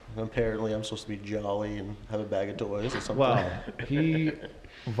Apparently, I'm supposed to be jolly and have a bag of toys or something. Well, he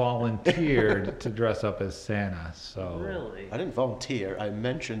volunteered to dress up as Santa, so. Really? I didn't volunteer. I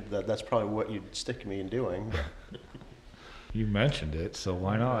mentioned that that's probably what you'd stick me in doing. You mentioned it, so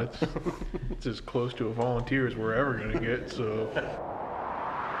why not? It's as close to a volunteer as we're ever going to get, so.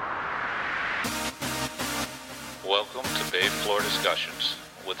 Welcome to Bay Floor Discussions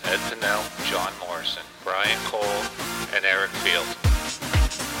with Ed Pinnell, John Morrison, Brian Cole, and Eric Field.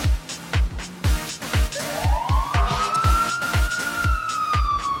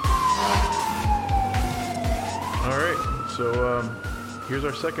 All right, so here's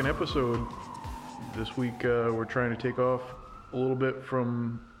our second episode. This week we're trying to take off a little bit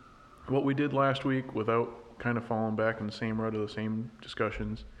from what we did last week without kind of falling back in the same rut of the same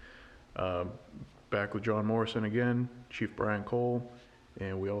discussions. Back with John Morrison again, Chief Brian Cole,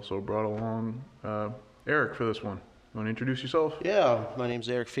 and we also brought along Eric for this one. You want to introduce yourself? Yeah, my name's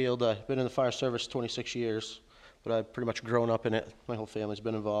Eric Field. I've been in the fire service 26 years, but I've pretty much grown up in it. My whole family's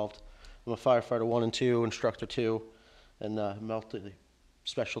been involved. I'm a firefighter 1 and 2, instructor 2, and multi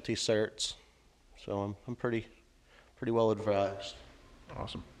specialty certs. So I'm pretty well advised.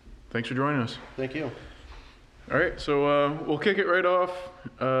 Awesome. Thanks for joining us. Thank you. All right, so we'll kick it right off.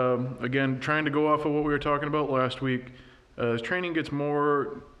 Again, trying to go off of what we were talking about last week. As training gets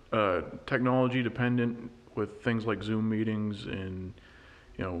more technology dependent with things like Zoom meetings and,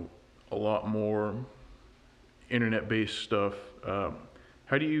 a lot more internet-based stuff,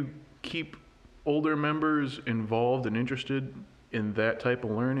 how do you keep older members involved and interested in that type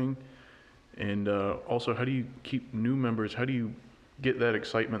of learning? And also, how do you keep new members, how do you get that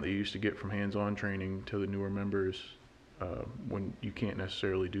excitement that you used to get from hands-on training to the newer members when you can't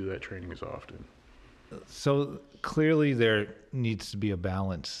necessarily do that training as often? So clearly there needs to be a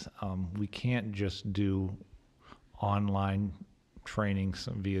balance. We can't just do online trainings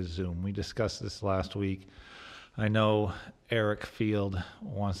via Zoom. We discussed this last week. I know Eric Field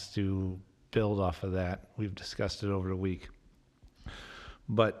wants to build off of that. We've discussed it over the week.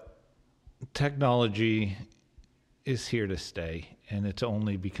 But technology is here to stay, and it's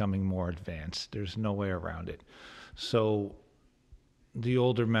only becoming more advanced. There's no way around it. So the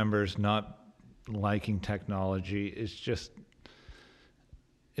older members not liking technology is just,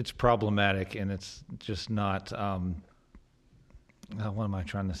 it's problematic, and it's just not, what am I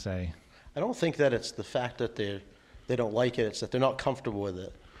trying to say? I don't think that it's the fact that they don't like it, it's that they're not comfortable with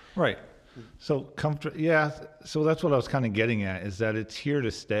it. Right. So so that's what I was kind of getting at, is that it's here to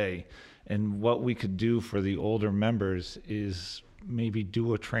stay. And what we could do for the older members is maybe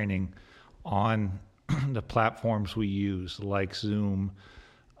do a training on the platforms we use, like Zoom,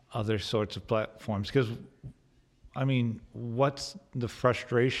 other sorts of platforms. Because, what's the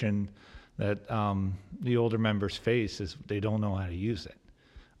frustration that the older members face is they don't know how to use it.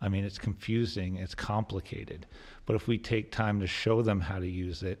 It's confusing, it's complicated. But if we take time to show them how to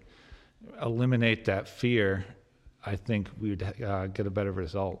use it, eliminate that fear, I think we would get a better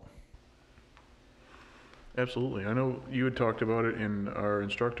result. Absolutely. I know you had talked about it in our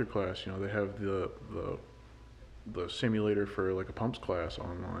instructor class. They have the simulator for like a pumps class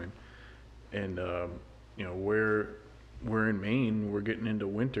online, and we're in Maine. We're getting into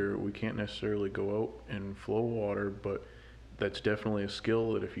winter. We can't necessarily go out and flow water, but that's definitely a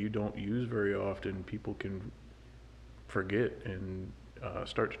skill that if you don't use very often, people can forget and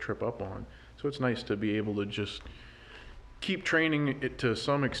start to trip up on. So it's nice to be able to just keep training it to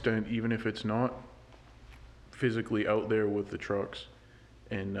some extent, even if it's not physically out there with the trucks.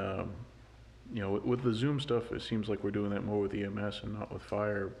 And with the Zoom stuff, it seems like we're doing that more with EMS and not with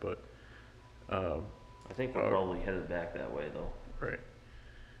fire, but I think we're probably headed back that way though. right,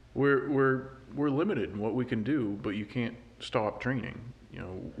 we're limited in what we can do, but you can't stop training.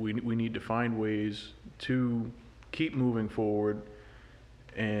 We need to find ways to keep moving forward,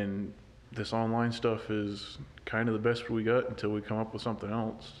 and this online stuff is kind of the best we got until we come up with something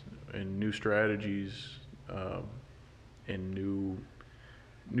else and new strategies and new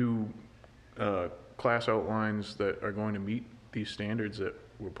class outlines that are going to meet these standards that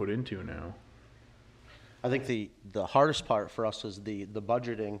we're put into now. I think the hardest part for us is the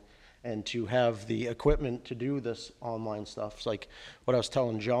budgeting and to have the equipment to do this online stuff. It's like what I was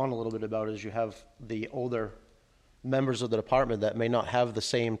telling John a little bit about is you have the older members of the department that may not have the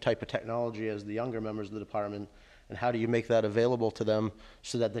same type of technology as the younger members of the department, and how do you make that available to them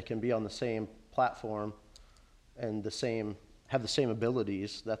so that they can be on the same platform and have the same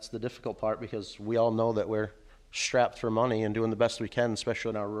abilities. That's the difficult part, because we all know that we're strapped for money and doing the best we can, especially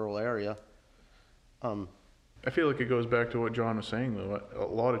in our rural area. I feel like it goes back to what John was saying, though. A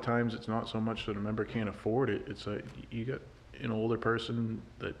lot of times it's not so much that a member can't afford it. It's an older person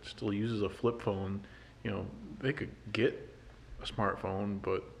that still uses a flip phone, they could get a smartphone,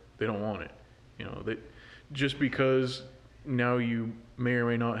 but they don't want it. Just because now you may or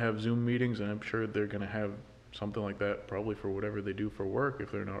may not have Zoom meetings, and I'm sure they're going to have something like that probably for whatever they do for work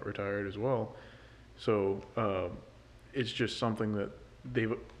if they're not retired as well. So it's just something that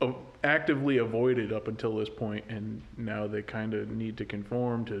they've actively avoided up until this point, and now they kind of need to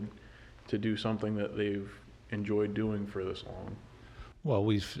conform to do something that they've enjoyed doing for this long. Well,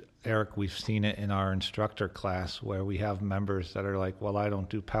 Eric, we've seen it in our instructor class where we have members that are like, well, I don't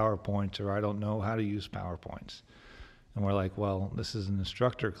do PowerPoints, or I don't know how to use PowerPoints. And we're like, well, this is an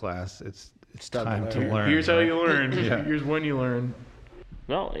instructor class. It's time to learn. Here's how you learn. Yeah. Here's when you learn.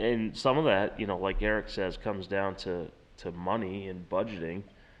 No, and some of that, like Eric says, comes down to money and budgeting.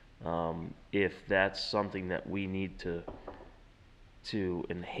 If that's something that we need to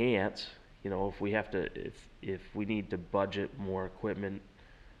enhance, if we have to, if we need to budget more equipment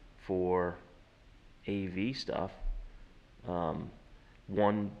for AV stuff,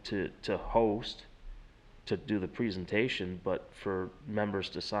 one to host, to do the presentation, but for members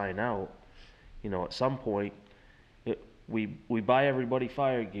to sign out, at some point, we buy everybody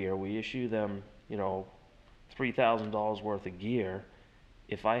fire gear, we issue them, $3,000 worth of gear.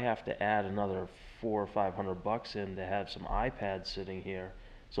 If I have to add another $400 or $500 in to have some iPads sitting here,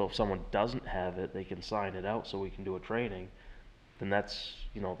 so if someone doesn't have it, they can sign it out so we can do a training, then that's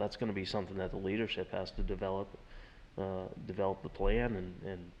going to be something that the leadership has to develop the plan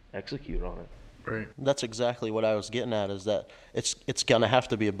and execute on it. Right. That's exactly what I was getting at, is that it's going to have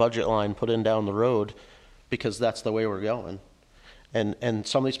to be a budget line put in down the road, because that's the way we're going. And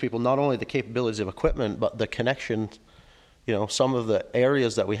some of these people, not only the capabilities of equipment, but the connection, some of the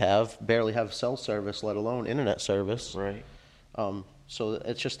areas that we have barely have cell service, let alone internet service. Right. So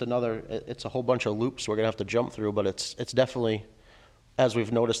it's just it's a whole bunch of loops we're going to have to jump through, but it's definitely, as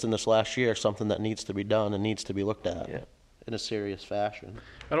we've noticed in this last year, something that needs to be done and needs to be looked at in a serious fashion.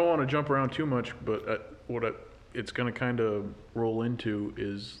 I don't want to jump around too much, but it's going to kind of roll into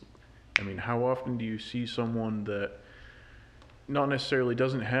is, how often do you see someone that not necessarily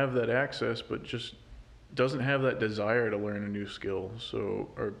doesn't have that access, but just doesn't have that desire to learn a new skill? So,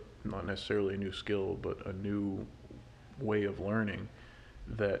 or not necessarily a new skill, but a new way of learning,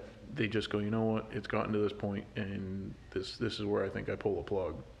 that they just go, it's gotten to this point, and this is where I think I pull a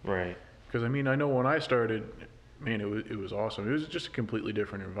plug. Right. Because I know when I started, man, it was awesome. It was just a completely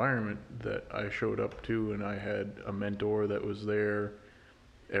different environment that I showed up to, and I had a mentor that was there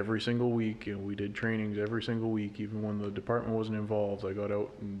every single week, and we did trainings every single week, even when the department wasn't involved. I got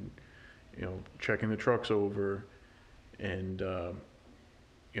out and, checking the trucks over, and,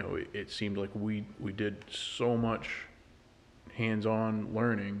 it seemed like we did so much hands-on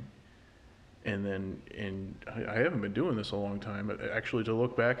learning. And I haven't been doing this a long time. Actually, to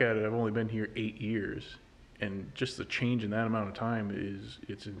look back at it, I've only been here 8 years. And just the change in that amount of time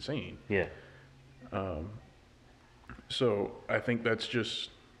it's insane. Yeah. So I think that's just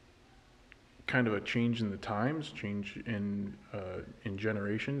kind of a change in the times, change in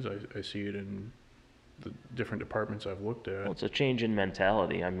generations. I see it in the different departments I've looked at. Well, it's a change in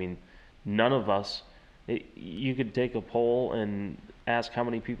mentality. None of us, you could take a poll and ask how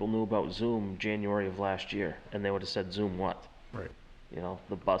many people knew about Zoom January of last year, and they would have said, Zoom what? Right.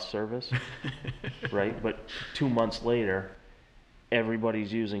 The bus service, right? But 2 months later,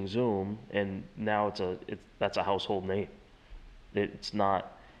 everybody's using Zoom, and now that's a household name. It's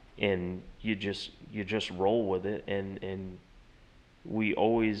not, and you just roll with it, and we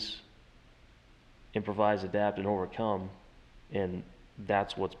always improvise, adapt, and overcome, and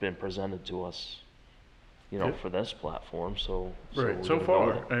that's what's been presented to us, for this platform. So right. So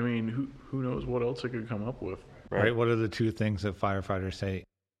far, who knows what else it could come up with. Right. What are the two things that firefighters say?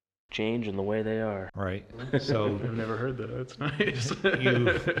 Change in the way they are. Right. So I've never heard that. That's nice.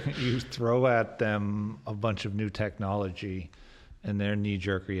 you throw at them a bunch of new technology, and their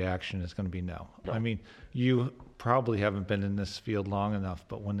knee-jerk reaction is going to be no. You probably haven't been in this field long enough,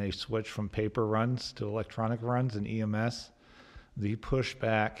 but when they switch from paper runs to electronic runs in EMS, the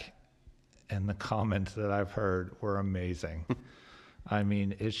pushback and the comments that I've heard were amazing.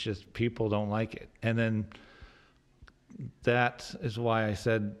 It's just people don't like it. And then that is why I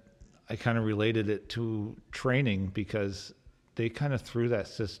said I kind of related it to training, because they kind of threw that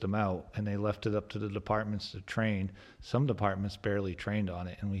system out and they left it up to the departments to train. Some departments barely trained on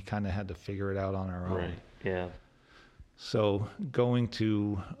it, and we kind of had to figure it out on our own. Right. Yeah. So going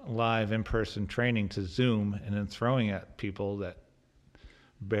to live in-person training to Zoom and then throwing at people that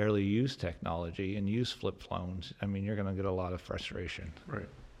barely use technology and use flip phones, you're going to get a lot of frustration. Right.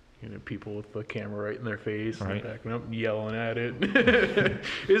 You know, people with the camera right in their face, and Right. backing up, and yelling at it.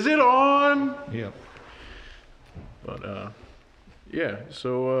 Is it on? Yep. But yeah.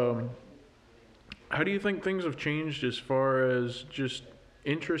 So, how do you think things have changed as far as just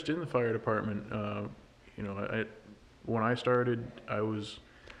interest in the fire department? You know, when I started, I was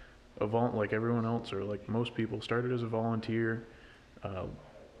like everyone else, or like most people, started as a volunteer.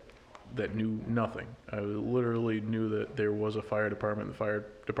 That knew nothing. I literally knew that there was a fire department. The fire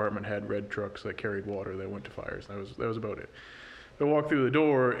department had red trucks that carried water that went to fires. That was about it. I walked through the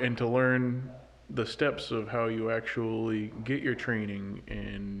door, and to learn the steps of how you actually get your training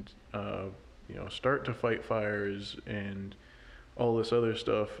and you know, start to fight fires and all this other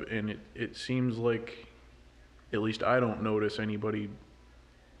stuff, and it seems like, at least I don't notice anybody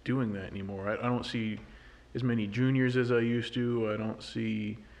doing that anymore. I don't see as many juniors as I used to. I don't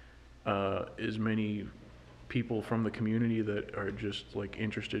see as many people from the community that are just like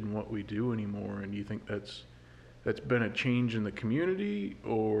interested in what we do anymore. And do you think that's been a change in the community,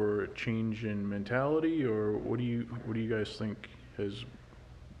 or a change in mentality, or what do you guys think has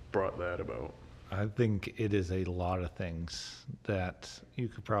brought that about? I think it is a lot of things that you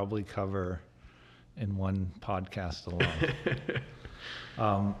could probably cover in one podcast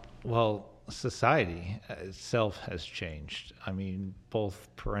alone. Well, society itself has changed. I mean, both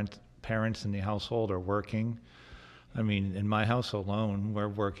parents in the household are working. I mean, in my house alone,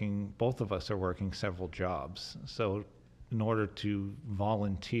 both of us are working several jobs. So in order to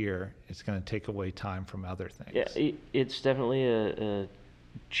volunteer, it's going to take away time from other things. Yeah, it's definitely a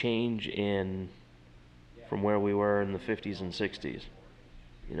change from where we were in the 50s and 60s.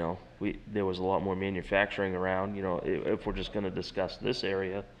 You know, there was a lot more manufacturing around. You know, if we're just going to discuss this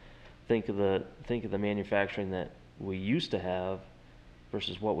area, think of the manufacturing that we used to have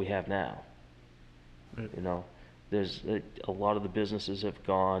versus what we have now. Right. You know, there's a lot of the businesses have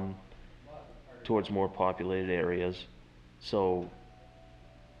gone towards more populated areas, so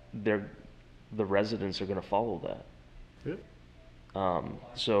the residents are going to follow that. Yeah.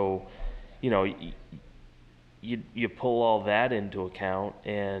 So, you know, you pull all that into account,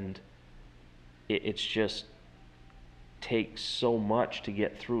 and it's just takes so much to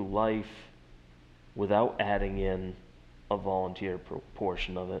get through life without adding in a volunteer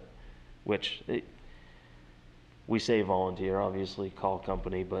portion of it, which we say volunteer, obviously, call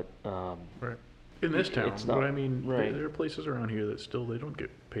company, but Right. In this town, it's not, but I mean, right. there are places around here that still, they don't get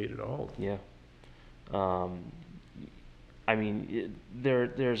paid at all. Yeah. I mean,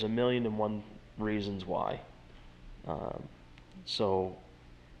 there's 1,000,001 reasons why. So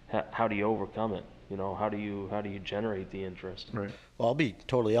how do you overcome it? You know, how do you generate the interest? Right. Well, I'll be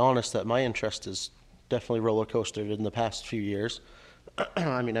totally honest that my interest is definitely roller coastered in the past few years.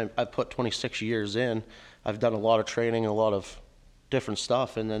 I mean, I've put 26 years in. I've done a lot of training, a lot of different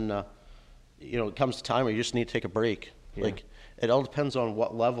stuff, and then, you know, it comes to time where you just need to take a break. Yeah. Like, it all depends on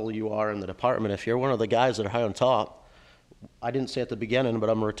what level you are in the department. If you're one of the guys that are high on top, I didn't say at the beginning, but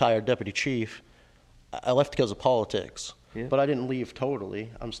I'm a retired deputy chief. I left because of politics. Yeah. But I didn't leave totally.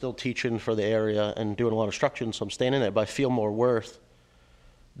 I'm still teaching for the area and doing a lot of instruction, so I'm staying in it. But I feel more worth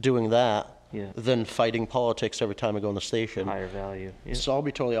doing that than fighting politics every time I go in the station. Higher value. Yeah. So I'll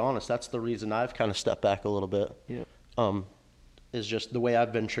be totally honest. That's the reason I've kind of stepped back a little bit. Yeah. Is just the way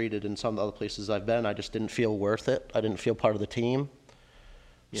I've been treated in some of the other places I've been. I just didn't feel worth it. I didn't feel part of the team.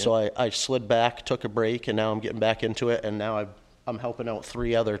 Yeah. So I slid back, took a break, and now I'm getting back into it. And now I'm helping out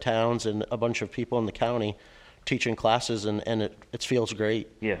 3 other towns and a bunch of people in the county, teaching classes, and it feels great.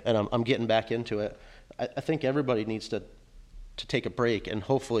 Yeah. And I'm getting back into it. I think everybody needs to take a break, and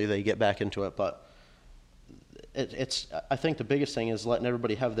hopefully they get back into it. But I think the biggest thing is letting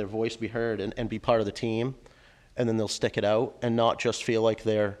everybody have their voice be heard and be part of the team, and then they'll stick it out and not just feel like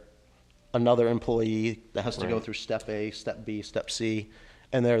they're another employee that has to go Right. through step A, step B, step C,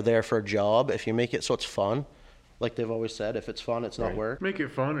 and they're there for a job. If you make it so it's fun, like they've always said, if it's fun, it's not Right. work. Make it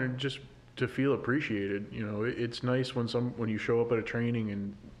fun and just to feel appreciated. You know, it's nice when you show up at a training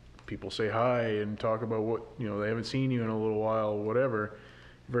and people say hi and talk about what, you know, they haven't seen you in a little while, whatever,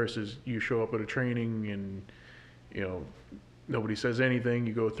 versus you show up at a training and, you know, nobody says anything.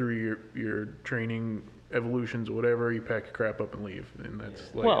 You go through your training evolutions or whatever, you pack your crap up and leave. And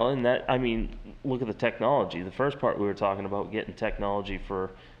that's like, Well, and that, I mean, look at the technology. The first part we were talking about getting technology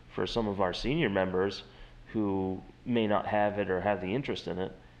for some of our senior members who may not have it or have the interest in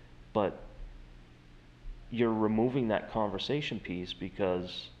it, but you're removing that conversation piece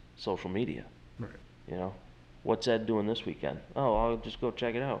because social media. right. You know, what's Ed doing this weekend? Oh, I'll just go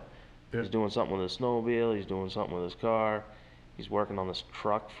check it out. Yeah. He's doing something with his snowmobile. He's doing something with his car. he's working on this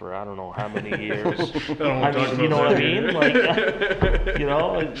truck for I don't know how many years. wanna I talk mean, you about know what I that mean? here. Like, you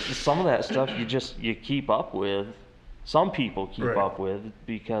know, some of that stuff you keep up with. Some people keep Right. up with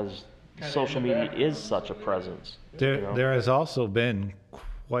because social media is such a presence. There, you know? there has also been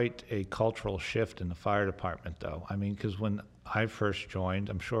quite a cultural shift in the fire department, though. I mean, because when I first joined,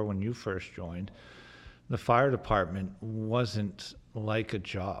 I'm sure when you first joined, the fire department wasn't like a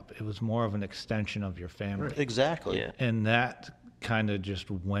job. It was more of an extension of your family. Exactly. Yeah. And that kind of just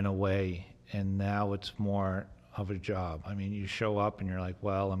went away. And now it's more of a job. I mean, you show up and you're like,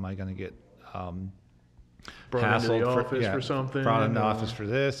 well, am I going to get Brought into the hassled office for something. Brought in the or- office for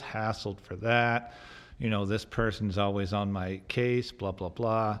this, hassled for that. You know, this person's always on my case, blah, blah,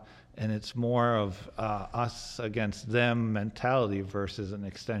 blah. And it's more of us against them mentality versus an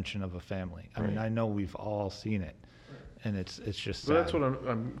extension of a family. I mean, I know we've all seen it. And it's just So that's sad. what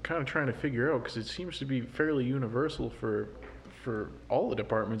I'm kind of trying to figure out, because it seems to be fairly universal for all the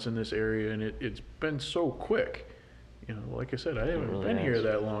departments in this area, and it's been so quick. You know, like I said, I haven't really been here has.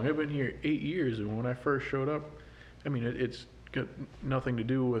 that long. I've been here 8 years, and when I first showed up, I mean, it's got nothing to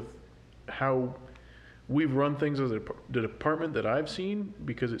do with how we've run things as the department that I've seen,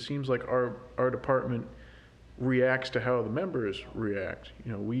 because it seems like our department reacts to how the members react.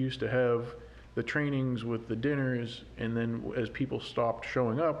 You know, we used to have the trainings with the dinners, and then as people stopped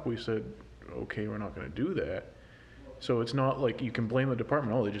showing up, we said, okay, we're not going to do that. So it's not like you can blame the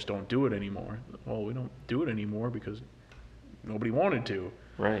department, oh, they just don't do it anymore. Well, we don't do it anymore because nobody wanted to.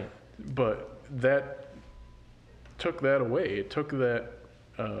 Right. But that took that away. It took that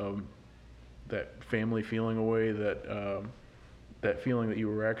that family feeling away, that feeling that you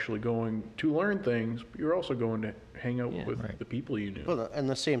were actually going to learn things, but you're also going to hang out Yeah. with Right. the people you knew. Well, and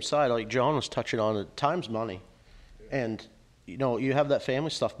the same side, like John was touching on it, time's money. And, you know, you have that family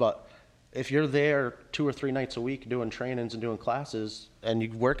stuff, but if you're there 2 or 3 nights a week doing trainings and doing classes, and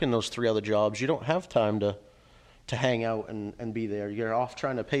you work in those 3 other jobs, you don't have time to hang out and be there. You're off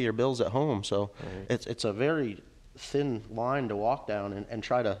trying to pay your bills at home. So it's a very thin line to walk down and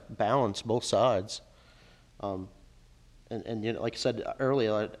try to balance both sides. And you know, like I said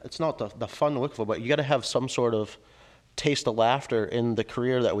earlier, it's not the fun to look for, but you got to have some sort of taste of laughter in the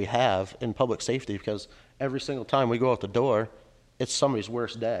career that we have in public safety, because every single time we go out the door, it's somebody's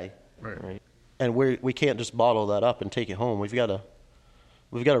worst day, Right. and we can't just bottle that up and take it home. We've got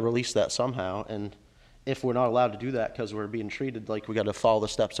to release that somehow, and if we're not allowed to do that because we're being treated like we got to follow the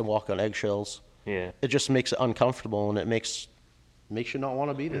steps and walk on eggshells, Yeah. it just makes it uncomfortable, and it makes you not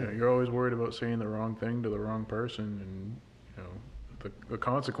want to be Yeah, there. you're always worried about saying the wrong thing to the wrong person, and you know the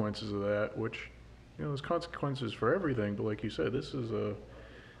consequences of that. Which, you know, there's consequences for everything. But like you said, this is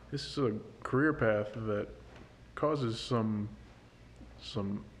a career path that causes some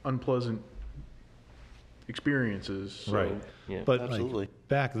unpleasant experiences. So, Right. Yeah. But Absolutely. like,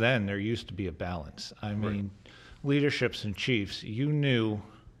 back then, there used to be a balance. I mean, leaderships and chiefs, you knew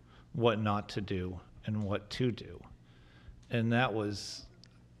what not to do and what to do. And that was,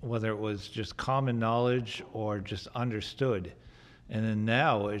 whether it was just common knowledge or just understood. And then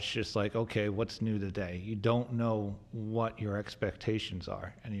now it's just like, okay, what's new today? You don't know what your expectations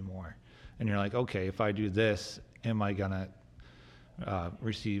are anymore. And you're like, okay, if I do this, am I going to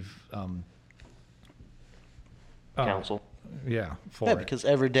receive Counsel. for Yeah, it. because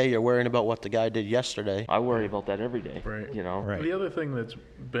every day you're worrying about what the guy did yesterday. I worry about that every day. Right. You know. Right. The other thing that's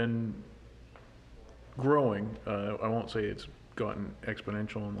been growing, I won't say it's gotten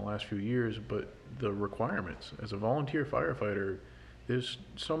exponential in the last few years, but the requirements. As a volunteer firefighter, there's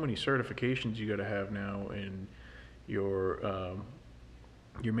so many certifications you got to have now, and your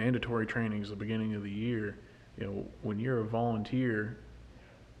mandatory trainings at the beginning of the year. You know, when you're a volunteer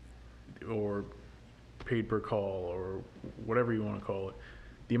or paid per call or whatever you want to call it,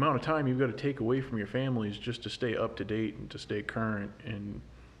 the amount of time you've got to take away from your families just to stay up to date and to stay current and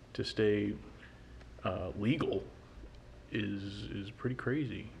to stay legal is pretty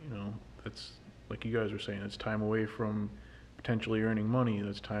crazy. You know, that's like you guys were saying, it's time away from potentially earning money,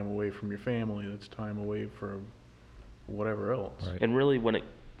 that's time away from your family, that's time away from whatever else. Right. And really,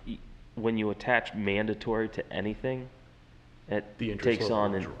 when you attach mandatory to anything, it The interest takes level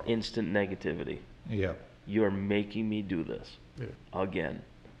on an drops. instant negativity. Yeah. You're making me do this Yeah. again.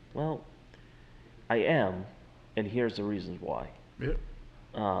 Well, I am, and here's the reasons why.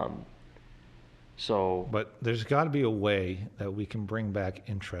 Yeah. So But there's got to be a way that we can bring back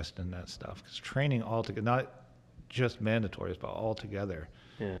interest in that stuff, because training altogether, not just mandatories, but altogether,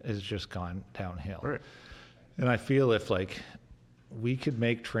 Yeah. has just gone downhill. Right. And I feel if like we could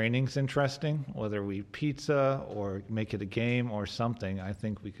make trainings interesting, whether we pizza or make it a game or something, I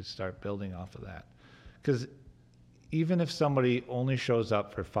think we could start building off of that. Because even if somebody only shows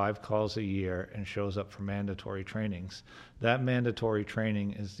up for 5 calls a year and shows up for mandatory trainings, that mandatory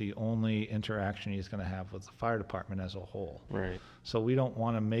training is the only interaction he's going to have with the fire department as a whole. Right. So we don't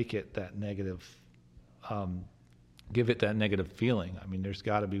want to make it that negative, give it that negative feeling. I mean, there's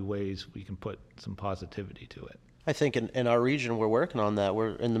got to be ways we can put some positivity to it. I think in our region, we're working on that.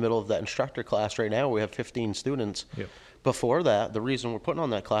 We're in the middle of that instructor class right now. We have 15 students. Yep. Before that, the reason we're putting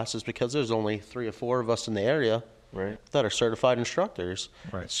on that class is because there's only 3 or 4 of us in the area Right. that are certified instructors.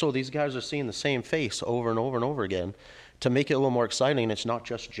 Right. So these guys are seeing the same face over and over and over again. To make it a little more exciting, it's not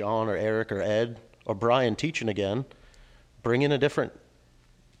just John or Eric or Ed or Brian teaching again. Bring in a different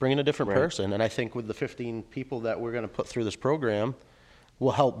Right. person. And I think with the 15 people that we're going to put through this program,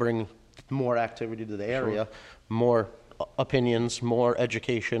 will help bring more activity to the area, more opinions, more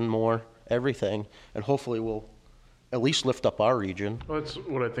education, more everything, and hopefully we'll at least lift up our region. Well, that's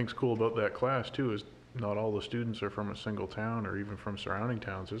what I think's cool about that class too, is not all the students are from a single town or even from surrounding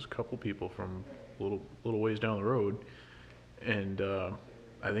towns. There's a couple people from little ways down the road, and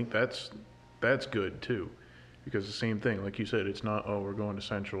I think that's good too, because the same thing, like you said, it's not, oh, we're going to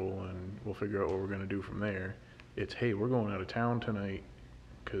Central and we'll figure out what we're going to do from there. It's, hey, we're going out of town tonight,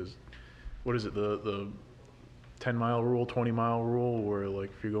 because what is it, the 10-mile rule, 20-mile rule, where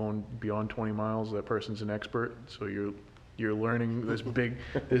like if you're going beyond 20 miles, that person's an expert. So you're learning this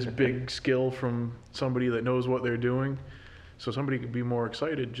big skill from somebody that knows what they're doing. So somebody could be more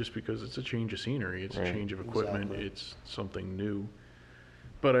excited just because it's a change of scenery, it's Right. a change of equipment, Exactly. it's something new.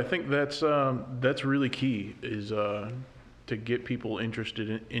 But I think that's really key, is to get people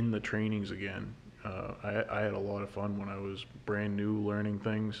interested in the trainings again. I had a lot of fun when I was brand new learning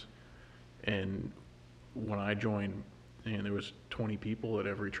things, and when I joined, and there was 20 people at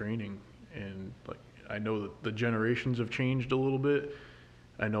every training, and like I know that the generations have changed a little bit.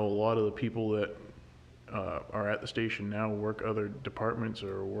 I know a lot of the people that are at the station now work other departments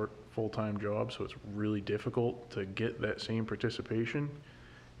or work full-time jobs, so it's really difficult to get that same participation.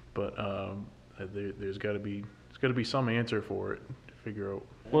 But there's got to be some answer for it to figure out.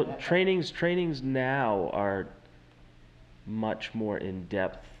 Well, trainings now are much more in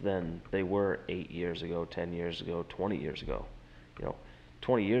depth than they were 8 years ago, 10 years ago, 20 years ago.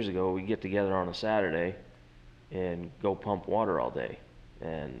 20 years ago, we get together on a Saturday and go pump water all day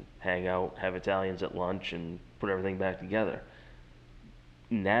and hang out, have Italians at lunch, and put everything back together.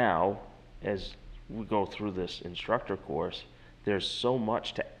 Now, as we go through this instructor course, there's so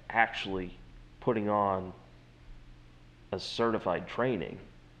much to actually putting on a certified training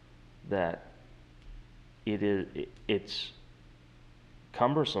that it's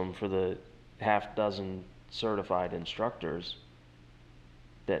cumbersome for the half dozen certified instructors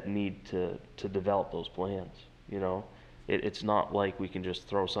that need to develop those plans. It's not like we can just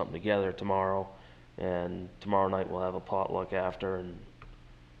throw something together tomorrow, and tomorrow night we'll have a potluck after, and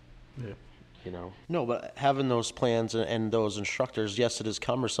Yeah. No, but having those plans and those instructors, yes, it is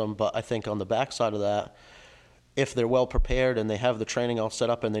cumbersome, but I think on the backside of that, if they're well prepared and they have the training all set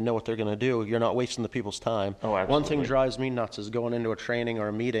up and they know what they're going to do, you're not wasting the people's time. Oh, One thing absolutely. drives me nuts is going into a training or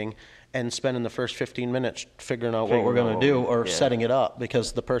a meeting and spending the first 15 minutes figuring out what we're going to do or Yeah. setting it up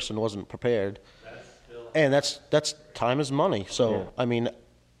because the person wasn't prepared. And that's time is money. So, Yeah. I mean,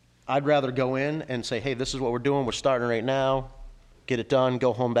 I'd rather go in and say, hey, this is what we're doing. We're starting right now. Get it done,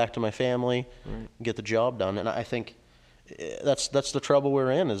 go home back to my family, get the job done. And I think that's the trouble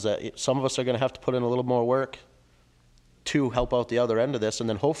we're in, is that some of us are going to have to put in a little more work to help out the other end of this, and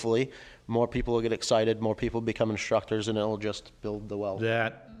then hopefully more people will get excited, more people become instructors, and it'll just build the wealth.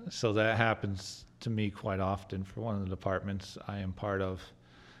 So that happens to me quite often. For one of the departments I am part of,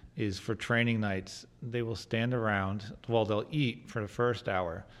 is for training nights, they will stand around, well, they'll eat for the first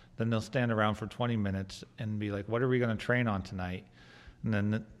hour, then they'll stand around for 20 minutes and be like, what are we going to train on tonight?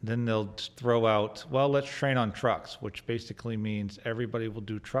 And then they'll throw out, well, let's train on trucks, which basically means everybody will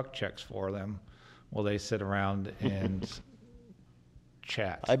do truck checks for them while they sit around and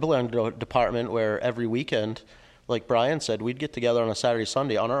chat. I belong to a department where every weekend, like Brian said, we'd get together on a Saturday,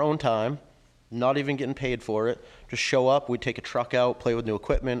 Sunday on our own time, not even getting paid for it. Just show up, we'd take a truck out, play with new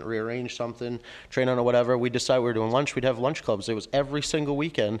equipment, rearrange something, train on or whatever. We'd decide we were doing lunch, we'd have lunch clubs. It was every single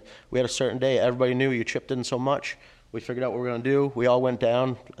weekend. We had a certain day. Everybody knew you chipped in so much. We figured out what we were going to do. We all went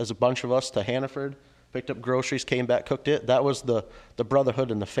down as a bunch of us to Hannaford, picked up groceries, came back, cooked it. That was the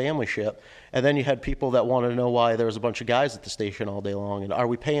brotherhood and the family ship. And then you had people that wanted to know why there was a bunch of guys at the station all day long, and are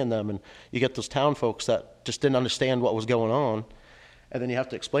we paying them? And you get those town folks that just didn't understand what was going on. And then you have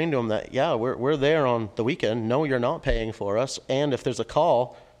to explain to them that, yeah, we're there on the weekend. No, you're not paying for us. And if there's a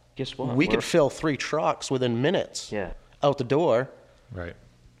call, Guess what? we could fill 3 trucks within minutes Yeah. out the door. Right.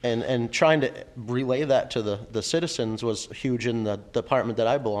 And trying to relay that to the citizens was huge in the department that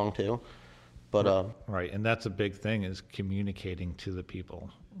I belong to. But Right, and that's a big thing, is communicating to the people,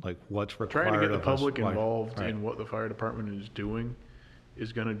 like what's required Trying to get the of us, public why- involved right. in what the fire department is doing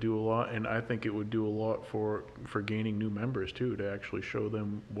is gonna do a lot, and I think it would do a lot for gaining new members too, to actually show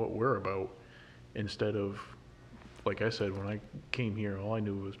them what we're about, instead of, like I said, when I came here, all I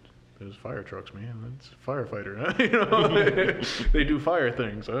knew was fire trucks, man. That's firefighter, huh? You know, they do fire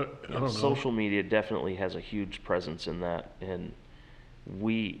things. I don't know. Social media definitely has a huge presence in that, and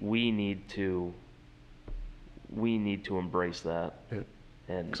we need to embrace that. Yeah.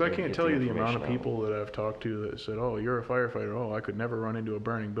 And Because I and can't get tell the you the amount of information out. people that I've talked to that said, "Oh, you're a firefighter. Oh, I could never run into a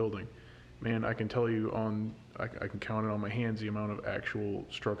burning building." Man, I can tell you I can count it on my hands the amount of actual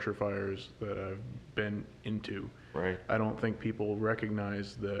structure fires that I've been into. Right. I don't think people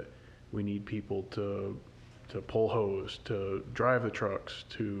recognize that we need people to pull hose, to drive the trucks,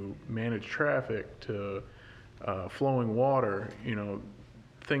 to manage traffic, to flowing water, you know,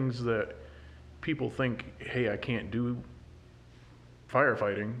 things that people think, hey, I can't do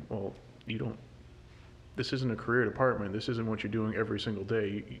firefighting. Well, you don't, this isn't a career department. This isn't what you're doing every single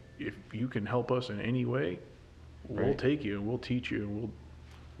day. If you can help us in any way, we'll Right. take you and we'll teach you and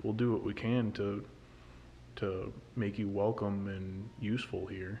we'll do what we can to make you welcome and useful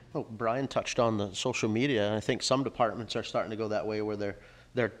here. oh, Brian touched on the social media, and I think some departments are starting to go that way, where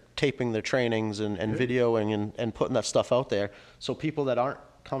they're taping their trainings and videoing and putting that stuff out there, so people that aren't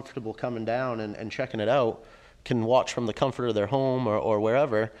comfortable coming down and checking it out can watch from the comfort of their home or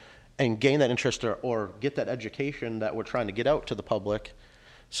wherever, and gain that interest or get that education that we're trying to get out to the public,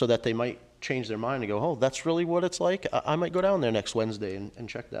 so that they might change their mind and go, oh, that's really what it's like. I might go down there next Wednesday and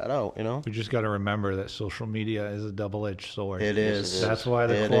check that out, you know? We just got to remember that social media is a double-edged sword. It is. That's why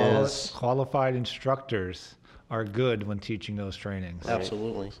the It is. qualified instructors are good when teaching those trainings,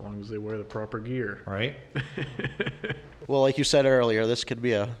 Absolutely. As long as they wear the proper gear. right? Well, like you said earlier, this could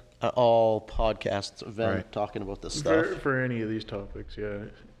be a all podcast event Right. talking about this stuff. For any of these topics, yeah.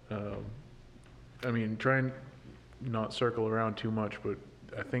 I mean, try and not circle around too much, but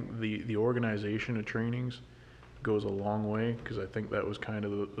I think the organization of trainings goes a long way, because I think that was kind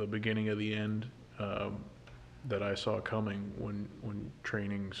of the beginning of the end that I saw coming when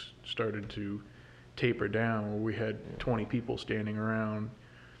trainings started to taper down, where we had 20 people standing around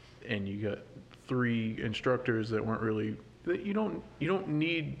and you got 3 instructors that weren't really, that you don't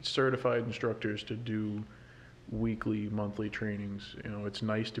need certified instructors to do weekly, monthly trainings. You know, it's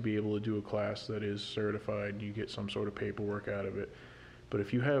nice to be able to do a class that is certified, you get some sort of paperwork out of it. But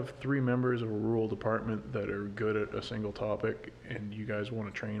if you have 3 members of a rural department that are good at a single topic and you guys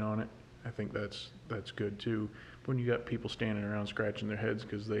want to train on it, I think that's good too. When you got people standing around scratching their heads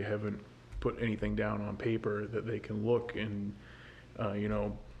because they haven't put anything down on paper that they can look and, you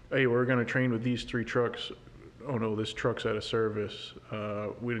know, hey, we're going to train with these 3 trucks. Oh no, this truck's out of service.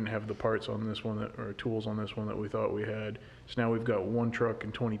 We didn't have the parts on this one or tools on this one that we thought we had. So now we've got 1 truck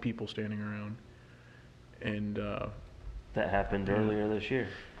and 20 people standing around. And, That happened earlier this year.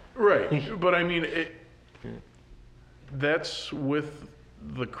 right. But I mean, that's with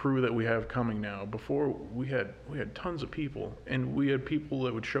the crew that we have coming now. Before we had tons of people, and we had people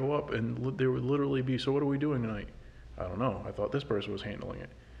that would show up and there would literally be, so what are we doing tonight? I don't know. I thought this person was handling it.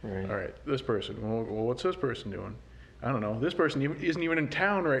 Right. All right, this person. Well, what's this person doing? I don't know. This person isn't even in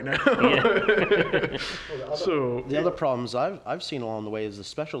town right now. So The other problems I've seen along the way is the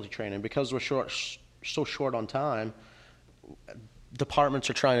specialty training. Because we're so short on time, departments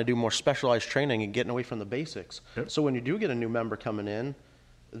are trying to do more specialized training and getting away from the basics. Yep. So when you do get a new member coming in,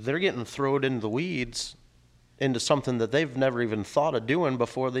 they're getting thrown into the weeds, into something that they've never even thought of doing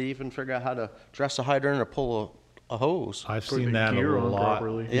before they even figure out how to dress a hydrant or pull a hose. I've Put seen the that a gear on lot.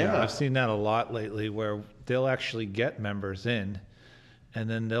 properly. Yeah. I've seen that a lot lately, where they'll actually get members in, and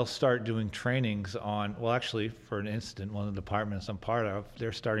then they'll start doing trainings on. Well, actually, for an instance, one of the departments I'm part of,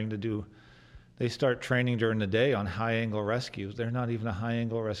 they start training during the day on high angle rescues. They're not even a high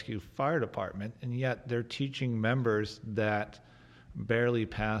angle rescue fire department, and yet they're teaching members that barely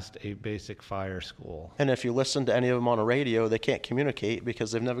passed a basic fire school. And if you listen to any of them on a radio, they can't communicate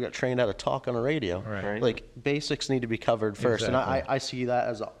because they've never got trained how to talk on a radio. Right. Right. Like, basics need to be covered first. Exactly. And I see that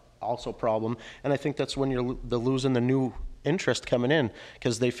as also a problem. And I think that's when they're losing the new interest coming in,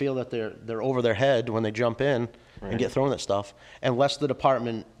 because they feel that they're over their head when they jump in and get thrown at stuff. Unless the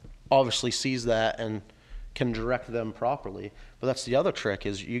department obviously sees that and can direct them properly. But that's the other trick,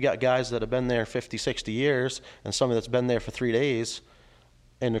 is you got guys that have been there 50, 60 years and somebody that's been there for 3 days.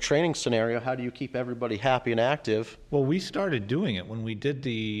 In a training scenario, how do you keep everybody happy and active? Well, we started doing it when we did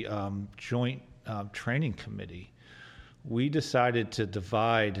the joint training committee. we decided to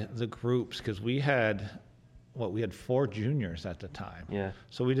divide the groups because we had 4 juniors at the time. Yeah.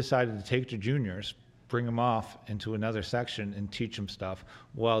 So we decided to take the juniors, bring them off into another section and teach them stuff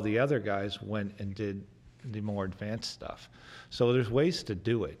while the other guys went and did the more advanced stuff. So there's ways to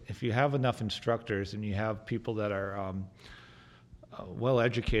do it. If you have enough instructors and you have people that are well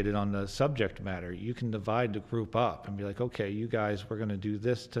educated on the subject matter, you can divide the group up and be like, okay, you guys, we're going to do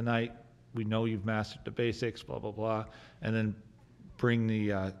this tonight. We know you've mastered the basics, blah, blah, blah. And then bring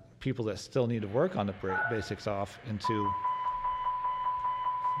the people that still need to work on the basics off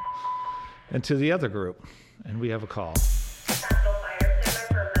into the other group. And we have a call.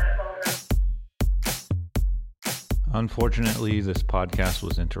 Unfortunately, this podcast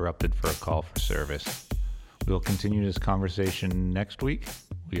was interrupted for a call for service. We'll continue this conversation next week.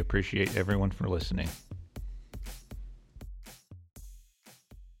 We appreciate everyone for listening.